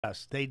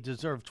Yes, they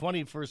deserve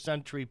 21st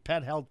century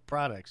pet health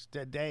products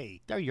today.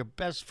 They're your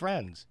best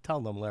friends.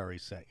 Tell them Larry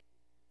sent you.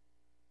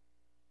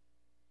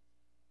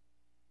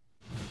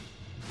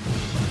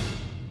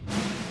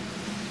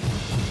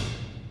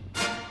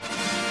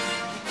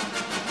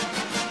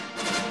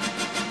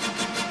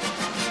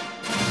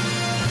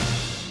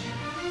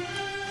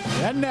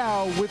 And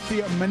now, with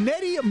the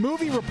Maetti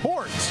Movie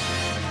Report,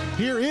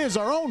 here is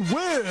our own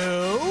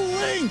Will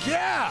Link.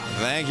 Yeah.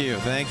 Thank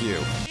you.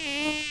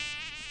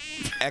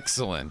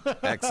 Excellent.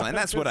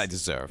 That's what I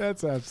deserve.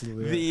 That's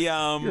absolutely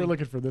You're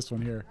looking for this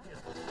one here.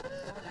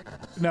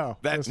 No.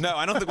 I don't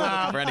think we're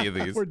looking for any of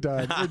these. We're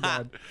done.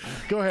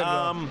 Go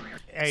ahead,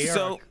 Will.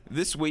 So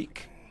this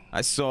week,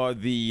 I saw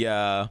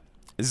the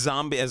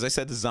zombie, as I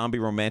said, the zombie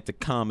romantic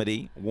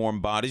comedy,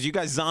 Warm Bodies. You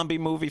guys zombie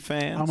movie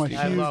fans? I'm a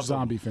huge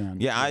zombie fan.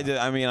 Yeah, I did.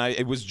 I mean,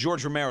 it was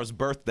George Romero's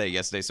birthday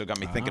yesterday, so it got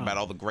me thinking about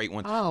all the great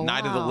ones. Oh,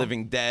 Night of the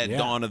Living Dead,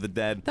 Dawn of the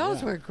Dead.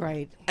 Those were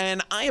great.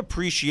 And I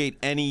appreciate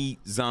any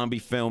zombie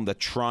film that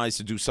tries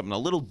to do something a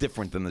little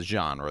different than the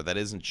genre, that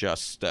isn't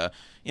just,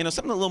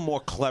 something a little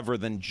more clever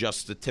than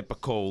just the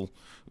typical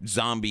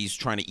zombies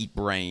trying to eat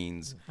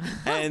brains.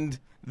 And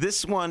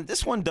This one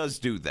does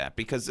do that,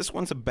 because this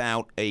one's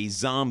about a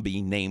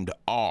zombie named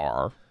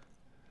R,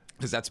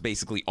 because that's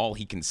basically all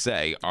he can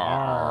say,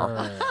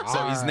 R. So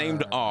he's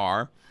named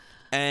R,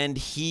 and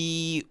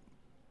he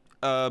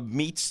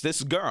meets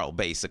this girl,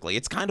 basically.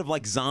 It's kind of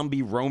like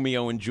zombie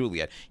Romeo and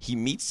Juliet. He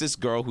meets this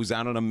girl who's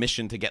out on a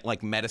mission to get,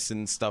 like, medicine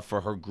and stuff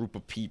for her group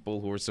of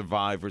people who are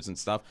survivors and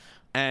stuff.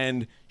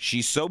 And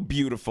she's so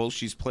beautiful.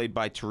 She's played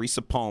by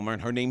Teresa Palmer,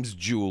 and her name's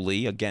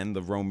Julie. Again,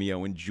 the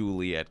Romeo and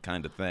Juliet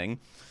kind of thing.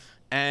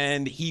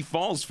 And he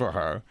falls for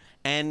her,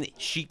 and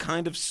she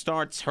kind of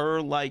starts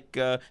her,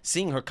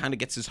 seeing her kind of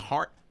gets his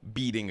heart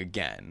beating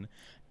again.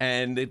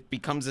 And it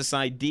becomes this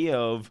idea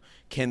of,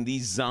 can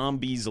these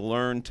zombies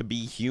learn to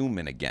be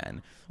human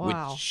again?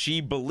 Wow. Which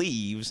she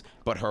believes,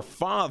 but her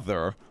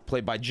father,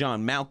 played by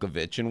John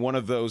Malkovich, in one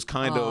of those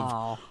kind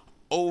of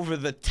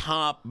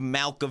over-the-top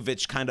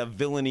Malkovich kind of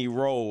villainy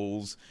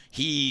roles,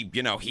 he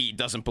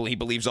doesn't believe, he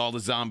believes all the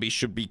zombies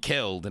should be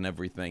killed and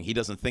everything. He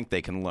doesn't think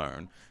they can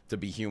learn to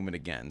be human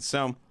again.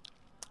 So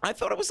I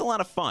thought it was a lot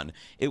of fun.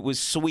 It was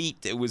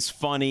sweet. It was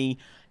funny.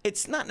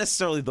 It's not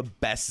necessarily the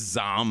best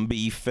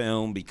zombie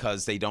film,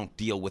 because they don't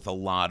deal with a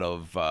lot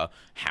of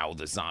how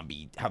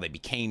they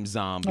became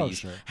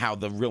zombies, how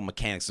the real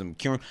mechanics of them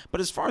curing.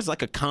 But as far as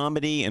like a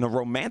comedy, and a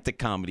romantic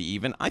comedy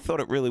even, I thought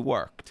it really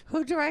worked.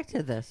 Who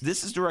directed this?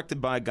 This is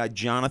directed by a guy,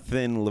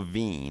 Jonathan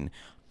Levine.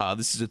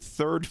 This is a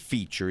third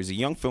feature. He's a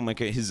young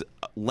filmmaker. His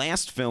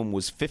last film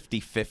was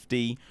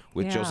 50-50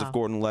 with Joseph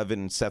Gordon-Levitt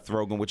and Seth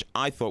Rogen, which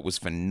I thought was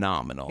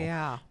phenomenal.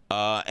 Yeah.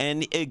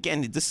 And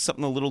again, this is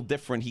something a little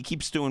different. He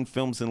keeps doing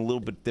films in a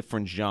little bit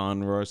different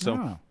genre.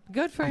 So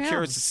good for him. I'm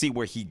curious to see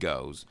where he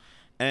goes.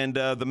 And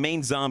the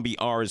main zombie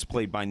R is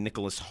played by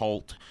Nicholas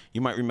Hoult.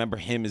 You might remember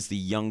him as the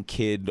young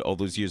kid all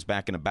those years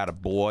back in About a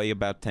Boy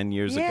about 10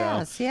 years ago.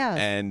 Yes.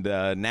 And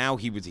now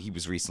he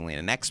was recently in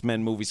an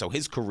X-Men movie, so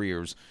his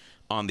career's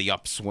on the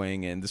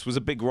upswing, and this was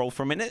a big role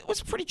for him. And it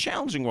was a pretty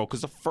challenging role,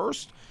 because the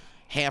first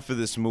half of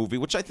this movie,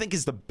 which I think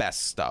is the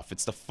best stuff,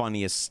 it's the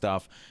funniest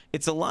stuff,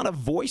 it's a lot of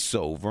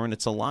voiceover, and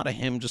it's a lot of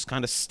him just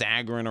kind of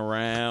staggering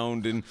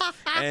around, and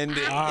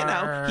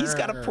he's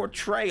got to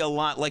portray a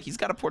lot, like he's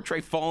got to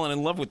portray falling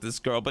in love with this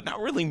girl, but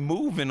not really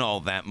moving all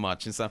that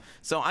much and stuff.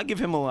 So I give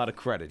him a lot of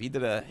credit. He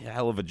did a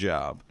hell of a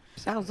job.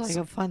 Sounds like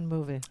a fun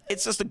movie.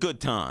 It's just a good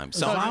time.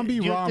 So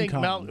zombie do you think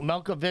rom-com.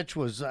 Malkovich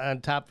was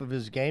on top of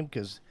his game?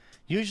 Because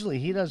usually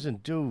he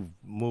doesn't do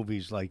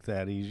movies like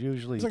that.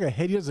 He's like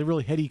he does a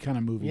really heady kind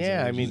of movie.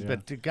 Yeah, I mean,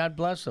 but God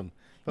bless him.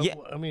 But, Yeah.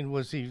 I mean,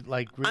 was he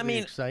like really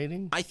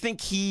exciting? I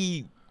think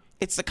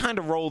it's the kind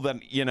of role that,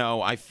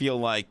 I feel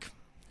like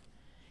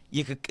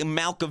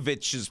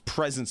Malkovich's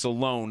presence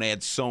alone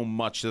adds so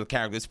much to the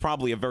character. It's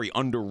probably a very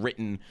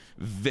underwritten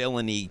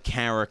villainy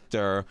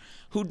character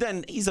who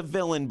then, he's a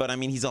villain, but I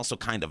mean, he's also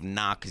kind of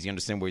not, because you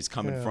understand where he's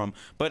coming from.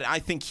 But I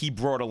think he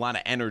brought a lot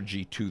of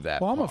energy to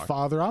that. Well, I'm part. a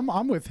father.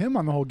 I'm with him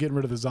on the whole getting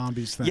rid of the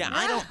zombies thing. Yeah,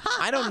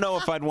 I don't know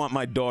if I'd want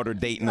my daughter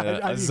dating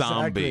a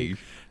zombie. Exactly.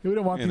 We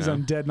don't want these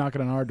undead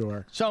knocking on our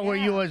door. So were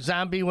you a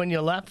zombie when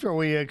you left, or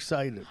were you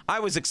excited?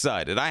 I was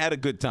excited. I had a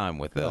good time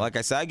with it. Like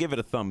I said, I give it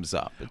a thumbs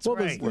up. It's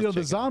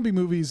the zombie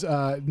movies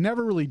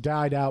never really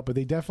died out, but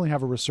they definitely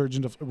have a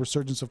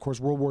resurgence. Of course,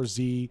 World War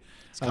Z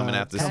it's coming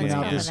out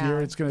this year.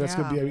 That's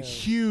gonna be a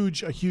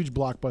huge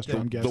blockbuster.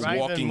 I'm guessing. The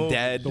Walking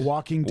Dead. The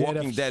Walking Dead.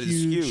 Walking Dead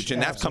is huge,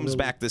 and that comes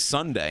back this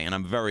Sunday, and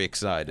I'm very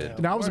excited.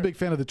 And I was a big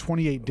fan of the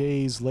 28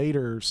 Days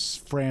Later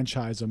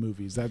franchise of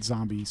movies, that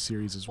zombie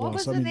series as well. What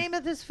was the name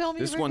of this film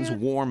you were one's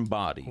Warm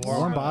Bodies.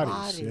 Warm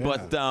Bodies. Yeah.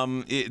 But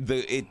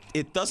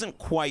it doesn't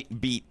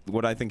quite beat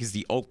what I think is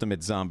the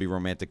ultimate zombie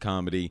romantic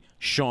comedy,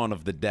 Shaun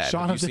of the Dead.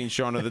 Have you seen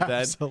Shaun of the Dead?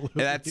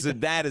 Absolutely.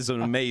 That is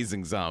an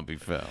amazing zombie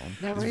film.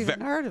 Never even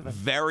heard of it.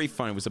 Very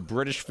funny. It was a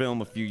British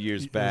film a few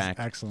years back.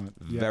 Excellent.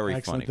 Very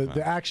excellent. funny.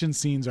 The action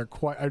scenes are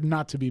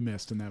not to be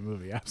missed in that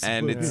movie.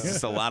 Absolutely. And it's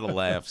just a lot of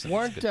laughs.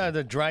 Weren't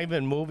the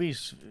drive-in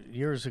movies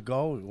years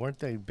ago? Weren't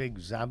they big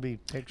zombie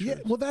pictures? Yeah,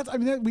 well,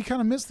 we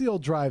kind of miss the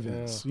old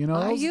drive-ins. You know,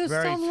 I those- used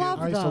to very few. love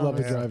I used to love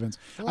the those. drive-ins.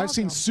 Love I've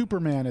seen them.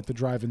 Superman at the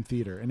drive-in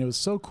theater, and it was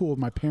so cool.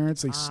 My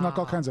parents, they snuck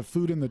all kinds of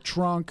food in the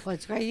trunk. Well,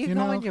 it's great. You you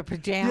go know? in your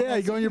pajamas. Yeah,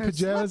 you go in your and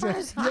pajamas.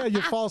 slippers. Yeah,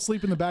 you fall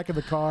asleep in the back of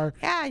the car.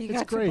 Yeah, you It's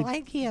got great. your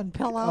blankie and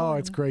pillow. Oh,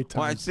 it's and- great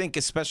Well, I times. think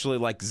especially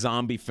like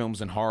zombie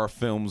films and horror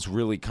films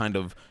really kind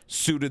of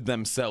suited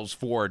themselves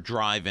for a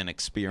drive-in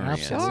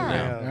experience. Absolutely. Sure.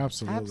 Yeah.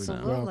 Absolutely.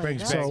 Absolutely.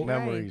 Brings That's back great.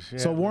 memories. Yeah.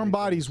 So Warm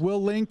Bodies,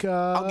 we'll link.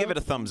 I'll give it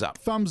a thumbs up.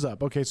 thumbs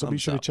up. Okay, so be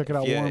Thumbs sure to up. check it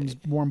out. Yeah.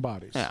 Warm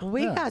Bodies. Yeah.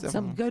 We Yeah, got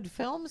some good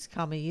films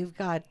coming. You've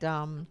got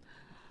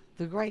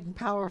The Great and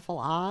Powerful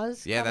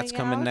Oz. Yeah, that's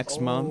coming out. next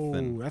month. Oh,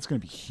 And that's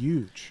going to be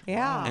huge.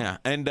 Yeah. yeah,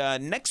 and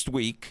next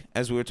week,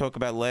 as we were talking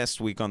about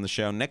last week on the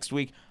show, next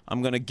week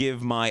I'm going to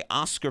give my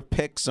Oscar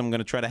picks. I'm going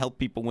to try to help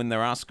people win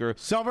their Oscar.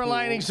 Silver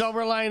linings,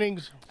 silver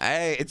linings.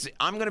 Hey,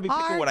 I'm going to be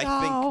picking what I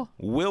Argo.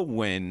 think will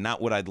win,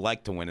 not what I'd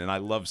like to win, and I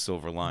love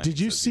Silver Linings. Did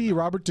you as see know.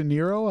 Robert De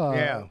Niro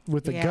Yeah.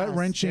 with the Yes.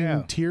 gut-wrenching,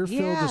 Yeah. tear-filled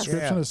Yes.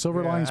 description of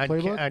Silver Linings I'd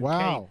Playbook? I'd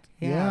Wow.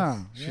 Kate. Yeah.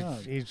 Yes. yeah.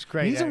 He's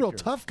great. He's a real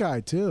actor. tough guy,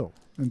 too.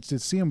 And to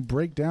see him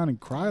break down and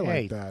cry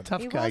Hey, like that.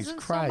 tough He guys wasn't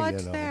cry, so much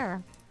you know.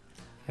 there.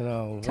 You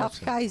know, Tough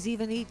listen. guys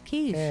even eat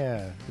quiche.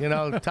 Yeah, you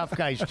know, tough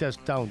guys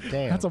just don't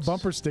dance. That's a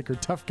bumper sticker.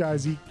 Tough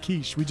guys eat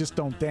quiche. We just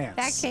don't dance.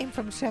 That came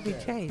from Chevy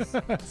Chase.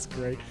 That's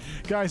great.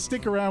 Guys,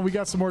 stick around. We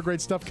got some more great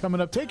stuff coming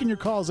up. Taking your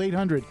calls,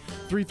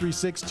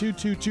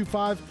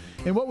 800-336-2225.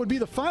 And what would be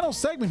the final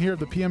segment here of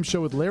the PM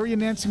Show with Larry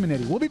and Nancy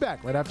Maetti. We'll be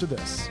back right after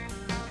this.